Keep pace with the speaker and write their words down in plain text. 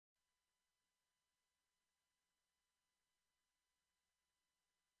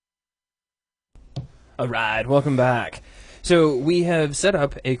Alright, welcome back. So we have set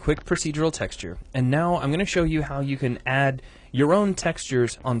up a quick procedural texture, and now I'm going to show you how you can add your own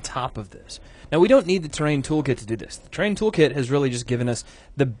textures on top of this. Now we don't need the terrain toolkit to do this. The terrain toolkit has really just given us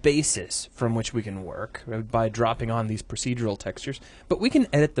the basis from which we can work by dropping on these procedural textures, but we can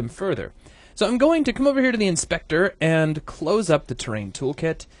edit them further. So I'm going to come over here to the inspector and close up the terrain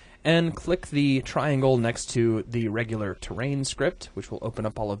toolkit and click the triangle next to the regular terrain script, which will open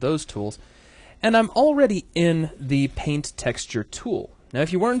up all of those tools. And I'm already in the paint texture tool. Now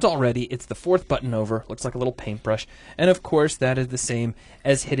if you weren't already, it's the fourth button over, looks like a little paintbrush, and of course that is the same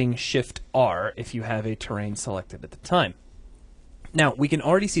as hitting Shift R if you have a terrain selected at the time. Now we can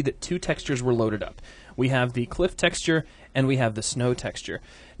already see that two textures were loaded up. We have the cliff texture and we have the snow texture.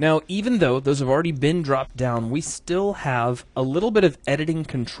 Now even though those have already been dropped down, we still have a little bit of editing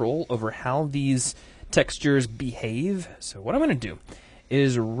control over how these textures behave. So what I'm going to do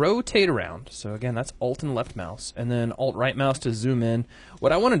is rotate around. So again, that's Alt and left mouse, and then Alt right mouse to zoom in.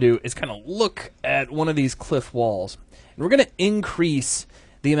 What I want to do is kind of look at one of these cliff walls, and we're going to increase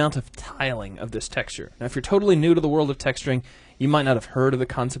the amount of tiling of this texture. Now if you're totally new to the world of texturing, you might not have heard of the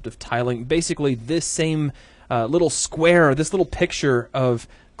concept of tiling. Basically this same little square, this little picture of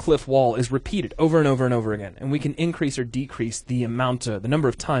cliff wall is repeated over and over and over again, and we can increase or decrease the amount, the number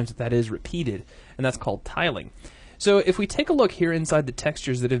of times that that is repeated, and that's called tiling. So if we take a look here inside the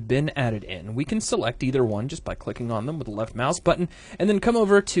textures that have been added in, we can select either one just by clicking on them with the left mouse button, and then come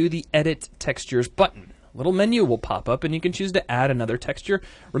over to the Edit Textures button. A little menu will pop up, and you can choose to add another texture,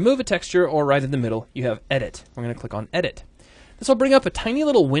 remove a texture, or right in the middle you have Edit. We're going to click on Edit. This will bring up a tiny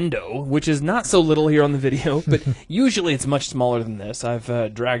little window, which is not so little here on the video, but usually it's much smaller than this.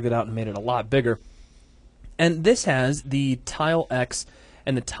 I've dragged it out and made it a lot bigger. And this has the tile X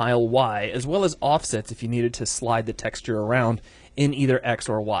and the tile Y, as well as offsets if you needed to slide the texture around in either X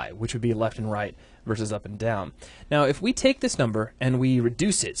or Y, which would be left and right versus up and down. Now if we take this number and we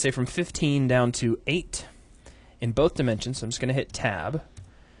reduce it, say from 15 down to 8 in both dimensions, so I'm just going to hit Tab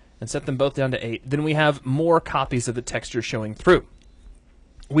and set them both down to 8, then we have more copies of the texture showing through.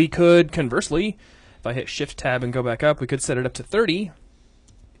 We could, conversely, if I hit Shift Tab and go back up, we could set it up to 30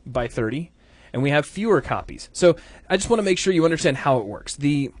 by 30, and we have fewer copies. So I just want to make sure you understand how it works.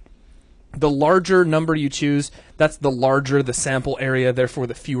 The larger number you choose, that's the larger the sample area, therefore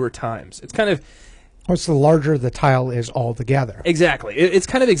the fewer times. It's kind of... What's the larger the tile is altogether. Exactly. It's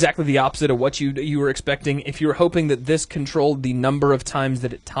kind of exactly the opposite of what you were expecting. If you were hoping that this controlled the number of times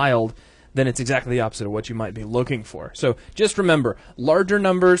that it tiled, then it's exactly the opposite of what you might be looking for. So just remember, larger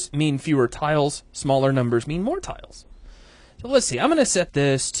numbers mean fewer tiles, smaller numbers mean more tiles. So let's see, I'm going to set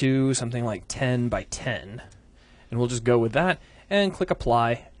this to something like 10 by 10, and we'll just go with that, and click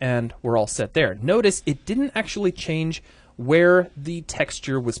Apply, and we're all set there. Notice it didn't actually change where the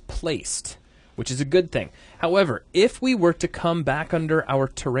texture was placed, which is a good thing. However, if we were to come back under our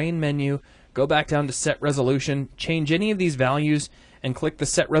Terrain menu, go back down to Set Resolution, change any of these values, and click the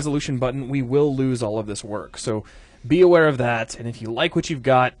Set Resolution button, we will lose all of this work. So be aware of that, and if you like what you've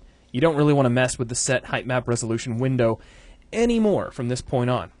got, you don't really want to mess with the Set Height Map Resolution window anymore from this point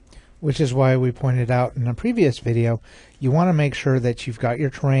on. Which is why we pointed out in a previous video, you want to make sure that you've got your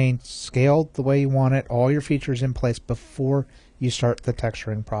terrain scaled the way you want it, all your features in place before you start the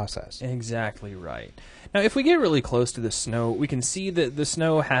texturing process. Exactly right. Now if we get really close to the snow, we can see that the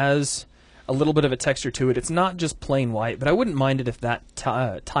snow has a little bit of a texture to it. It's not just plain white, but I wouldn't mind it if that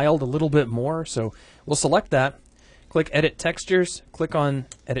tiled a little bit more. So we'll select that, click Edit Textures, click on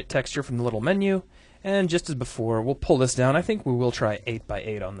Edit Texture from the little menu, and just as before, we'll pull this down. I think we will try 8 by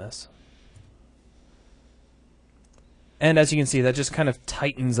 8 on this. And as you can see, that just kind of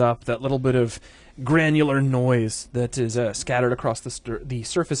tightens up that little bit of granular noise that is scattered across the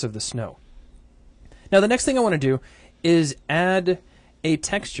surface of the snow. Now the next thing I want to do is add a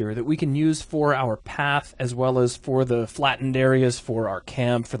texture that we can use for our path, as well as for the flattened areas, for our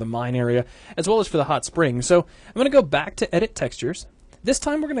camp, for the mine area, as well as for the hot spring. So I'm going to go back to Edit Textures. This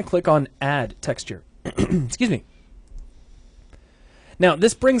time we're going to click on Add Texture. Excuse me. Now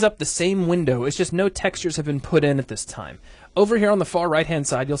this brings up the same window, it's just no textures have been put in at this time. Over here on the far right hand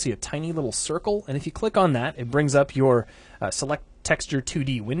side you'll see a tiny little circle, and if you click on that it brings up your Select Texture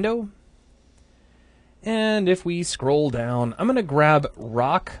 2D window. And if we scroll down, I'm going to grab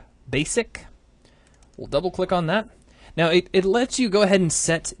Rock Basic. We'll double click on that. Now it lets you go ahead and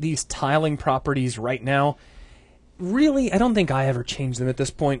set these tiling properties right now. Really, I don't think I ever change them at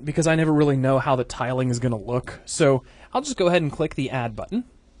this point because I never really know how the tiling is going to look. So I'll just go ahead and click the Add button.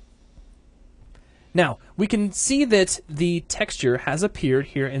 Now, we can see that the texture has appeared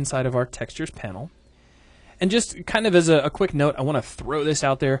here inside of our Textures panel. And just kind of as a quick note, I want to throw this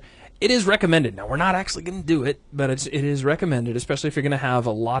out there. it is recommended. Now, we're not actually going to do it, but it is recommended, especially if you're going to have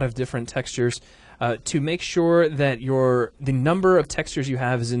a lot of different textures, to make sure that the number of textures you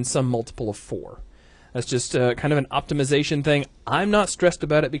have is in some multiple of 4. That's just kind of an optimization thing. I'm not stressed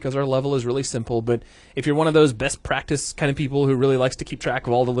about it because our level is really simple, but if you're one of those best practice kind of people who really likes to keep track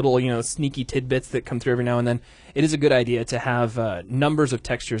of all the little, sneaky tidbits that come through every now and then, it is a good idea to have numbers of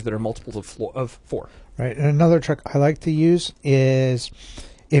textures that are multiples of 4. Right. And another trick I like to use is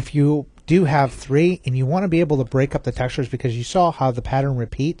if you do have 3 and you want to be able to break up the textures because you saw how the pattern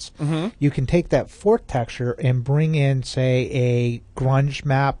repeats, you can take that 4th texture and bring in, say, a grunge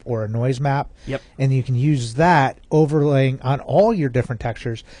map or a noise map, and you can use that overlaying on all your different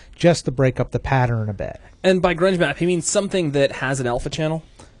textures just to break up the pattern a bit. And by grunge map, he means something that has an alpha channel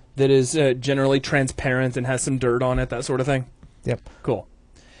that is generally transparent and has some dirt on it, that sort of thing. Yep. Cool.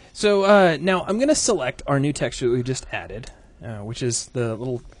 So now I'm going to select our new texture that we just added, which is the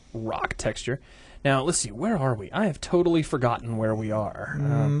little rock texture. Now, let's see, where are we? I have totally forgotten where we are.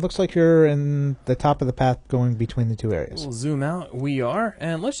 Looks like you're in the top of the path going between the 2 areas. We'll zoom out. We are,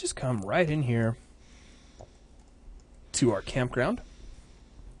 and let's just come right in here to our campground.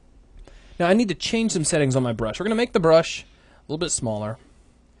 Now, I need to change some settings on my brush. We're going to make the brush a little bit smaller,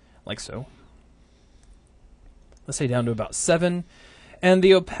 like so. Let's say down to about 7. And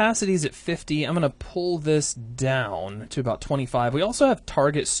the opacity is at 50. I'm going to pull this down to about 25. We also have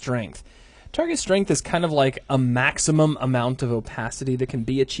target strength. Target strength is kind of like a maximum amount of opacity that can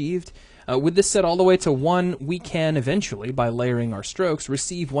be achieved. With this set all the way to 1, we can eventually, by layering our strokes,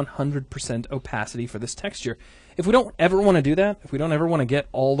 receive 100% opacity for this texture. If we don't ever want to do that, if we don't ever want to get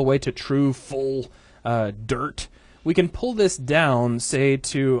all the way to true, full dirt, we can pull this down, say,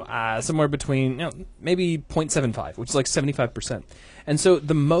 to somewhere between maybe 0.75, which is like 75%. And so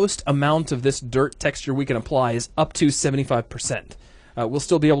the most amount of this dirt texture we can apply is up to 75%. We'll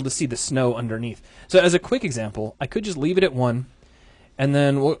still be able to see the snow underneath. So as a quick example, I could just leave it at 1, and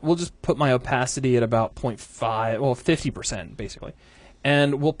then we'll just put my opacity at about 0.5, well, 50%, basically.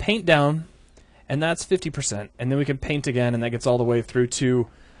 And we'll paint down, and that's 50%. And then we can paint again, and that gets all the way through to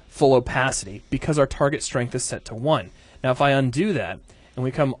full opacity because our target strength is set to 1. Now, if I undo that, and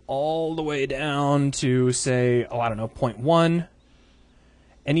we come all the way down to, say, 0.1,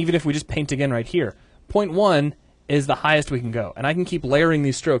 and even if we just paint again right here, 0.1 is the highest we can go. And I can keep layering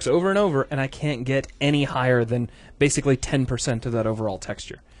these strokes over and over, and I can't get any higher than basically 10% of that overall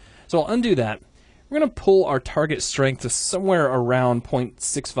texture. So I'll undo that. We're going to pull our target strength to somewhere around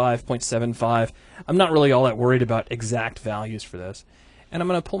 0.65, 0.75. I'm not really all that worried about exact values for this. And I'm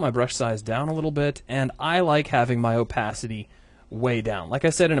going to pull my brush size down a little bit, and I like having my opacity way down. Like I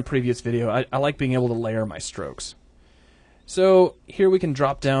said in a previous video, I like being able to layer my strokes. So here we can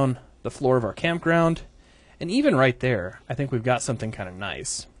drop down the floor of our campground, and even right there, I think we've got something kind of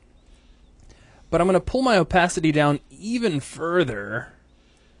nice. But I'm going to pull my opacity down even further,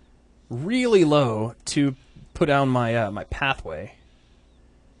 really low, to put down my my pathway.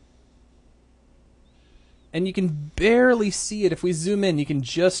 And you can barely see it. If we zoom in, you can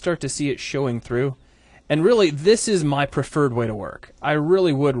just start to see it showing through. And really, this is my preferred way to work. I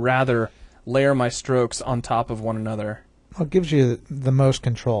really would rather layer my strokes on top of one another. Well, it gives you the most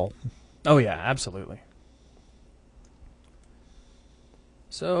control. Oh yeah, absolutely.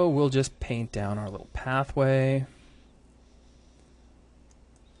 So we'll just paint down our little pathway.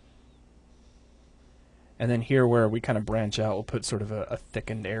 And then here where we kind of branch out, we'll put sort of a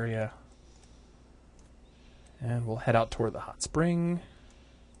thickened area. And we'll head out toward the hot spring.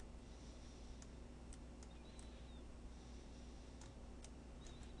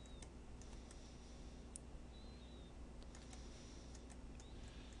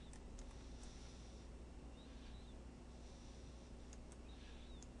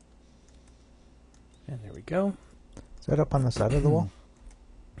 And there we go. Is that up on the side of the wall?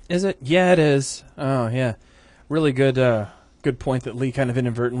 Is it? Yeah, it is. Oh, yeah. Really good good point that Lee kind of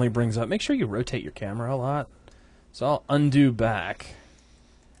inadvertently brings up. Make sure you rotate your camera a lot. So I'll undo back.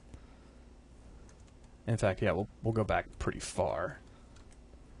 In fact, yeah, we'll go back pretty far.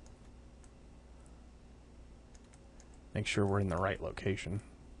 Make sure we're in the right location.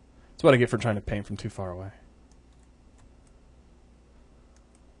 That's what I get for trying to paint from too far away.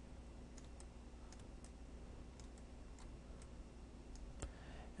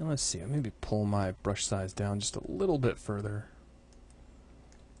 And let's see, I'll maybe pull my brush size down just a little bit further.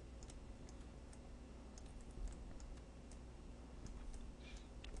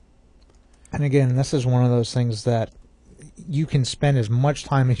 And again, this is one of those things that you can spend as much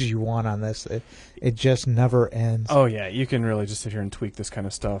time as you want on this. It just never ends. Oh yeah, you can really just sit here and tweak this kind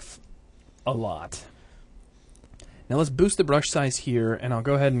of stuff a lot. Now let's boost the brush size here, and I'll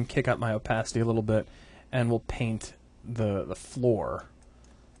go ahead and kick up my opacity a little bit, and we'll paint the floor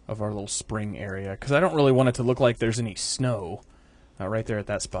of our little spring area, because I don't really want it to look like there's any snow right there at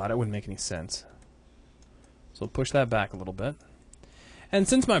that spot. It wouldn't make any sense. So push that back a little bit. And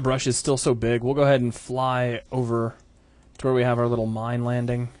since my brush is still so big, we'll go ahead and fly over to where we have our little mine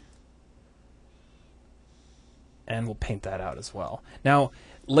landing. And we'll paint that out as well. Now,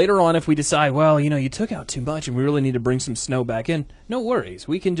 later on, if we decide, well, you know, you took out too much and we really need to bring some snow back in, no worries.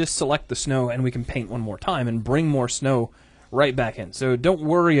 We can just select the snow and we can paint one more time and bring more snow right back in. So don't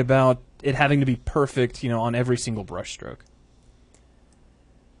worry about it having to be perfect, you know, on every single brush stroke.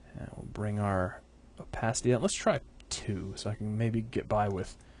 And we'll bring our opacity up. Let's try 2 so I can maybe get by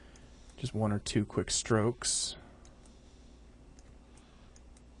with just 1 or 2 quick strokes.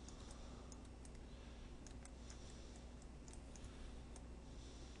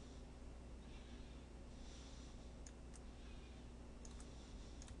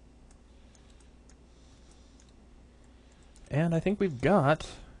 And I think we've got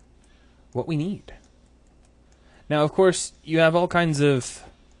what we need. Now, of course, you have all kinds of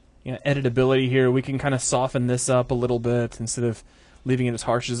editability here. We can kind of soften this up a little bit instead of leaving it as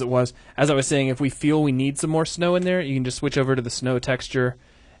harsh as it was. As I was saying, if we feel we need some more snow in there, you can just switch over to the snow texture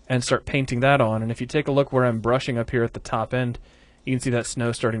and start painting that on. And if you take a look where I'm brushing up here at the top end, you can see that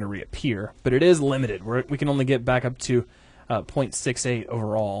snow starting to reappear. But it is limited. We can only get back up to 0.68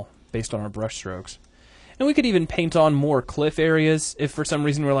 overall based on our brush strokes. And we could even paint on more cliff areas if for some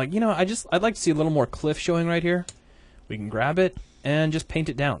reason we're like, I'd like to see a little more cliff showing right here. We can grab it and just paint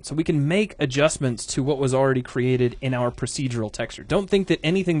it down. So we can make adjustments to what was already created in our procedural texture. Don't think that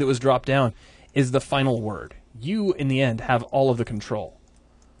anything that was dropped down is the final word. You, in the end, have all of the control.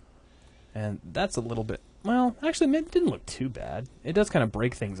 And that's a little bit, well, actually, it didn't look too bad. It does kind of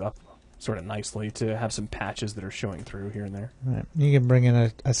break things up sort of nicely to have some patches that are showing through here and there. Right. You can bring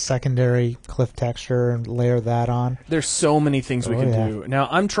in a secondary cliff texture and layer that on. There's so many things we can do. Now,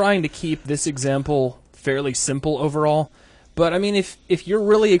 I'm trying to keep this example fairly simple overall. But, I mean, if you're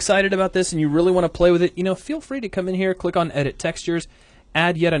really excited about this and you really want to play with it, feel free to come in here, click on Edit Textures,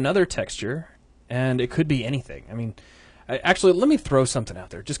 add yet another texture, and it could be anything. I mean, actually, let me throw something out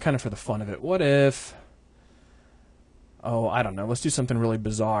there, just kind of for the fun of it. What if, I don't know, let's do something really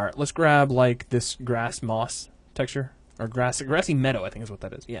bizarre. Let's grab, like, this grass moss texture, or grassy meadow, I think is what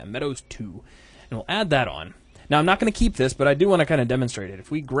that is. Yeah, meadows 2. And we'll add that on. Now, I'm not going to keep this, but I do want to kind of demonstrate it.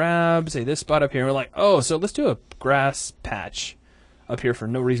 If we grab, say, this spot up here, and we're like, so let's do a grass patch up here for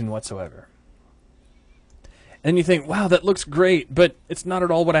no reason whatsoever. And you think, wow, that looks great, but it's not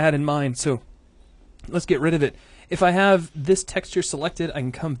at all what I had in mind, so let's get rid of it. If I have this texture selected, I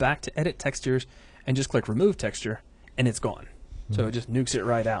can come back to Edit Textures and just click Remove Texture, and it's gone. So it just nukes it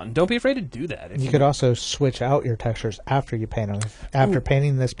right out. And don't be afraid to do that. You could also switch out your textures after you paint them. After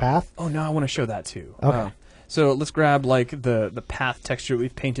painting this path. Oh, no, I want to show that too. Okay. So let's grab like the path texture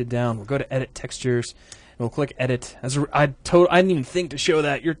we've painted down. We'll go to Edit Textures, and we'll click Edit. I didn't even think to show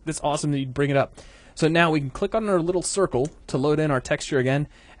that. That's awesome that you'd bring it up. So now we can click on our little circle to load in our texture again,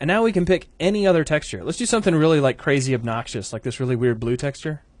 and now we can pick any other texture. Let's do something really like crazy obnoxious, like this really weird blue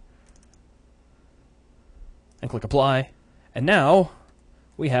texture. And click Apply. And now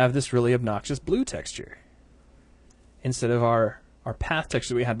we have this really obnoxious blue texture instead of our path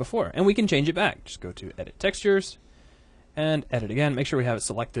texture that we had before. And we can change it back. Just go to Edit Textures and Edit again. Make sure we have it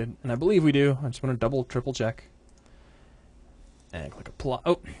selected. And I believe we do. I just want to triple check. And click Apply.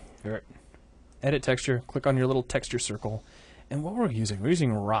 Oh, right. Edit Texture. Click on your little texture circle. And what we're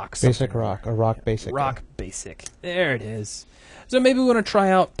using rock. Basic rock. Or rock basic. Rock basic. There it is. So maybe we want to try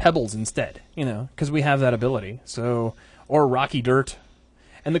out pebbles instead, because we have that ability. So, or rocky dirt.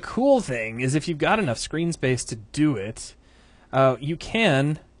 And the cool thing is if you've got enough screen space to do it, you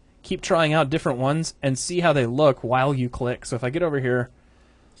can keep trying out different ones and see how they look while you click. So if I get over here,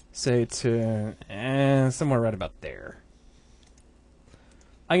 say to somewhere right about there,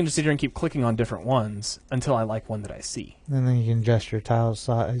 I can just sit here and keep clicking on different ones until I like one that I see. And then you can adjust your tile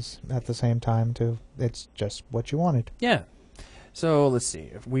size at the same time too. It's just what you wanted. Yeah. So let's see.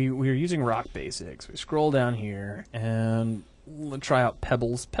 If we're using rock basics, we scroll down here and we'll try out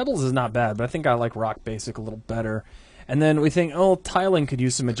pebbles. Pebbles is not bad, but I think I like rock basic a little better. And then we think, tiling could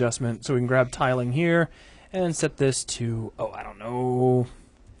use some adjustment. So we can grab tiling here and set this to,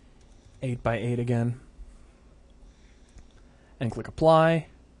 8x8 again. And click Apply.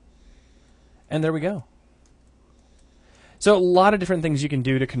 And there we go. So a lot of different things you can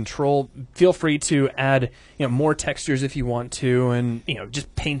do to control. Feel free to add more textures if you want to, and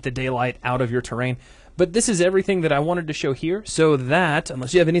just paint the daylight out of your terrain. But this is everything that I wanted to show here, so that,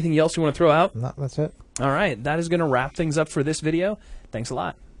 unless you have anything else you want to throw out. No, that's it. All right, that is going to wrap things up for this video. Thanks a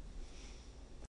lot.